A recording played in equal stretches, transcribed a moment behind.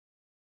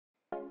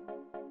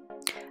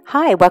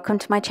Hi, welcome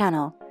to my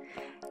channel.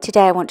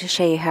 Today I want to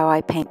show you how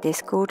I paint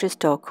this gorgeous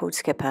dog called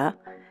Skipper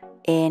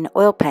in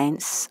oil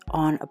paints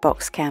on a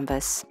box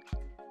canvas.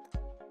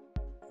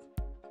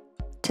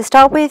 To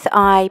start with,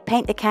 I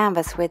paint the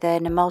canvas with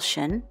an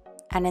emulsion,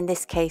 and in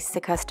this case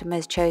the customer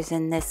has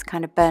chosen this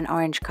kind of burnt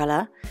orange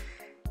colour,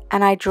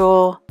 and I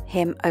draw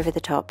him over the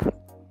top.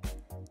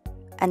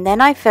 And then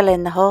I fill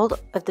in the whole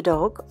of the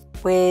dog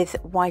with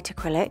white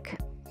acrylic,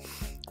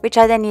 which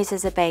I then use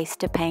as a base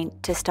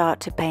to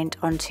start to paint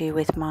onto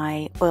with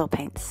my oil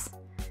paints.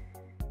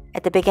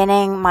 At the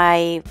beginning,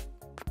 my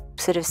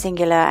sort of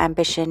singular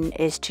ambition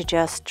is to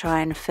just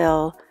try and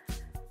fill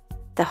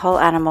the whole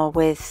animal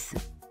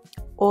with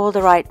all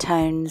the right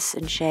tones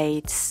and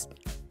shades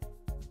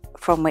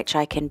from which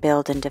I can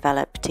build and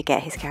develop to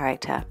get his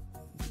character.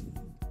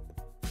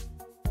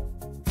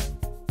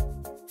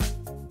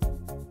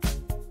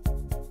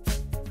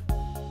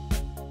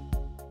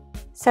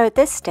 So at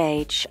this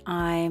stage,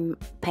 I'm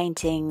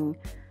painting,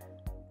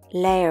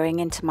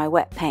 layering into my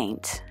wet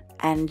paint,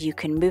 and you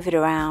can move it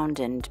around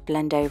and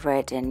blend over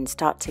it and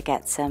start to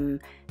get some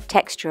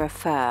texture of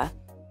fur.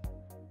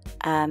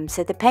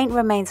 So the paint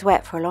remains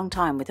wet for a long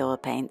time with oil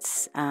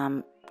paints.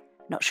 Not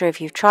sure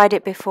if you've tried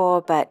it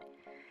before, but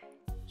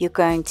you're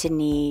going to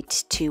need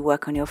to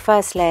work on your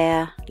first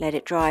layer, let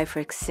it dry for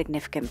a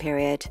significant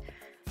period.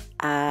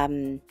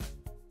 And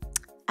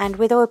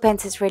with oil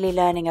paints, it's really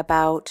learning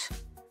about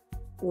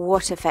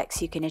what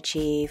effects you can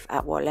achieve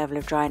at what level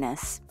of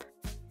dryness.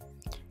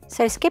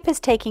 So Skipper's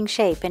taking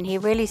shape, and he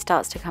really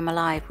starts to come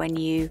alive when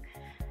you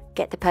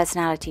get the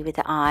personality with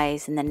the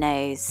eyes and the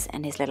nose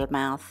and his little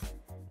mouth.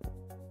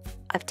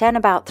 I've done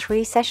about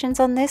 3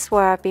 sessions on this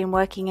where I've been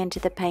working into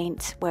the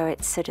paint where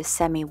it's sort of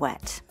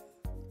semi-wet.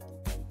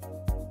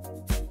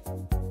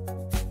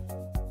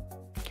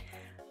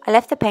 I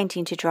left the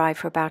painting to dry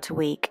for about a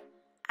week,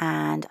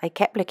 and I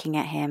kept looking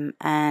at him,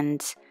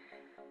 and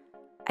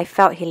I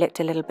felt he looked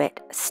a little bit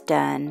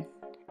stern,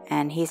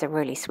 and he's a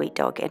really sweet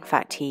dog. In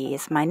fact, he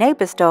is my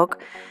neighbour's dog,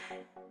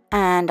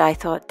 and I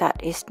thought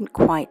that isn't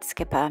quite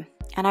Skipper.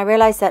 And I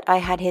realised that I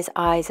had his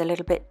eyes a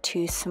little bit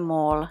too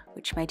small,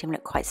 which made him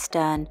look quite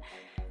stern.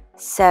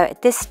 So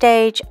at this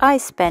stage, I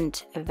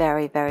spent a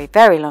very, very,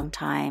 very long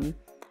time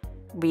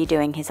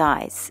redoing his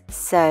eyes.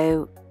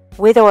 So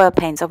with oil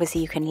paints,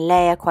 obviously you can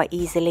layer quite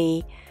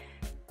easily,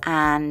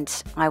 and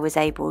I was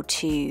able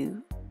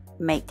to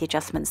make the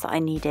adjustments that I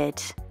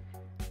needed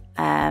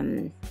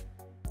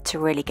to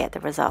really get the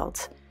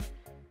result.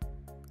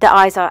 The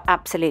eyes are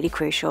absolutely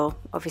crucial.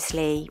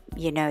 Obviously,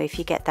 you know, if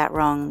you get that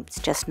wrong, it's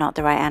just not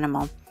the right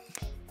animal.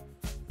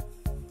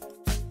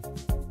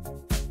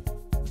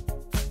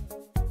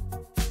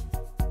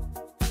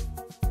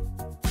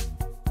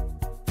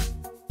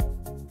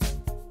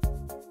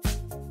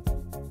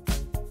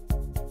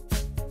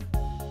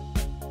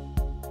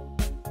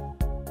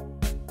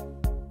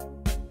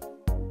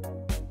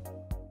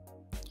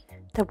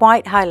 The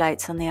white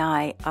highlights on the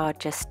eye are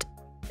just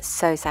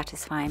so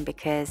satisfying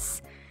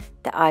because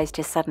the eyes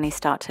just suddenly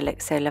start to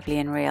look so lovely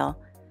and real.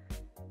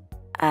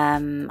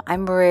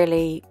 I'm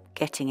really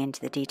getting into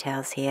the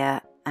details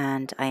here,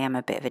 and I am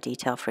a bit of a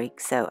detail freak,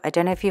 so I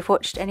don't know if you've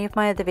watched any of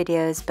my other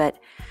videos, but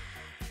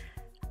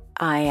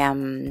I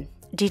am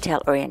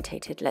detail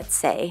orientated, let's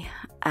say.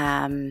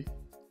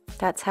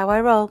 That's how I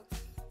roll.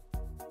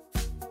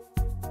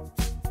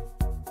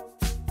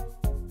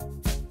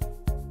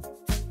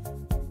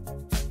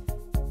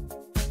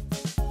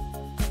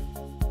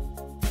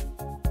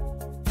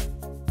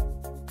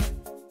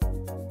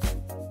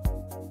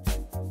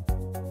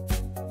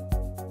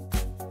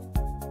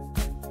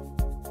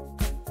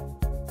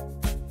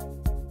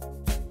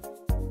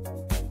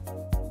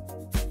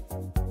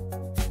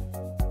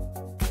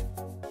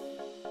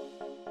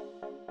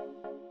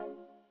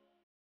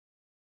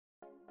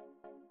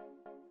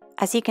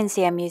 As you can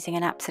see, I'm using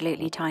an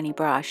absolutely tiny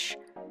brush.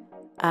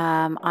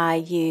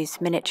 I use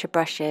miniature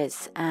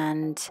brushes,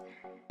 and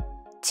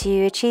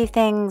to achieve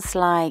things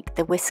like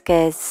the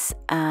whiskers,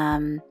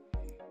 I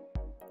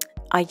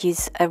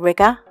use a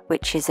rigger,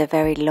 which is a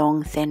very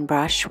long, thin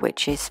brush,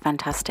 which is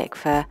fantastic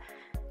for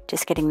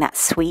just getting that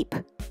sweep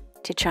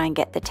to try and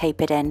get the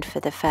tapered end for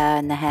the fur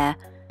and the hair.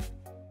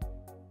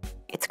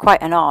 It's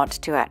quite an art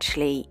to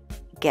actually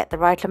get the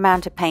right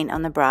amount of paint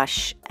on the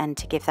brush and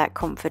to give that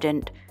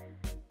confident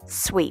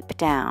sweep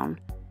down,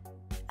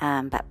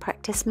 but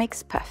practice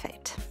makes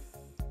perfect.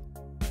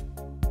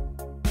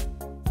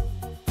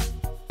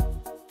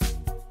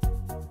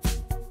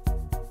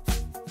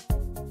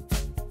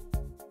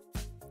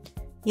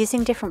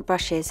 Using different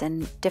brushes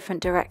and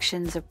different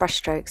directions of brush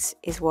strokes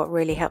is what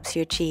really helps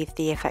you achieve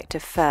the effect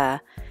of fur,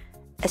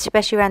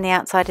 especially around the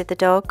outside of the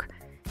dog,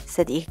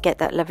 so that you can get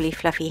that lovely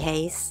fluffy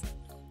haze.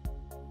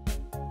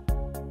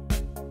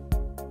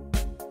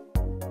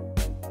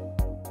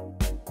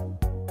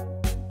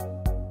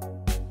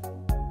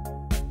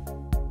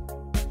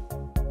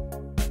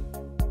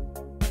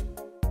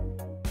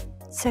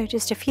 So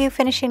just a few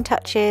finishing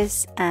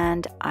touches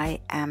and I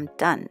am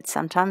done.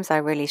 Sometimes I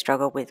really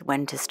struggle with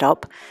when to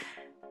stop,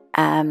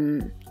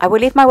 I will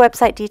leave my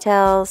website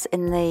details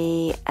in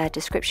the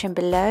description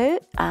below,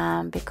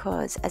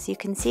 because as you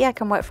can see, I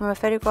can work from a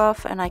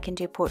photograph and I can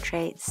do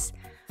portraits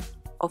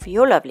of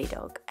your lovely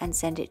dog and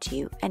send it to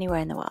you anywhere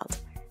in the world.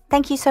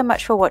 Thank you so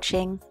much for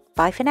watching.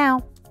 Bye for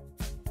now.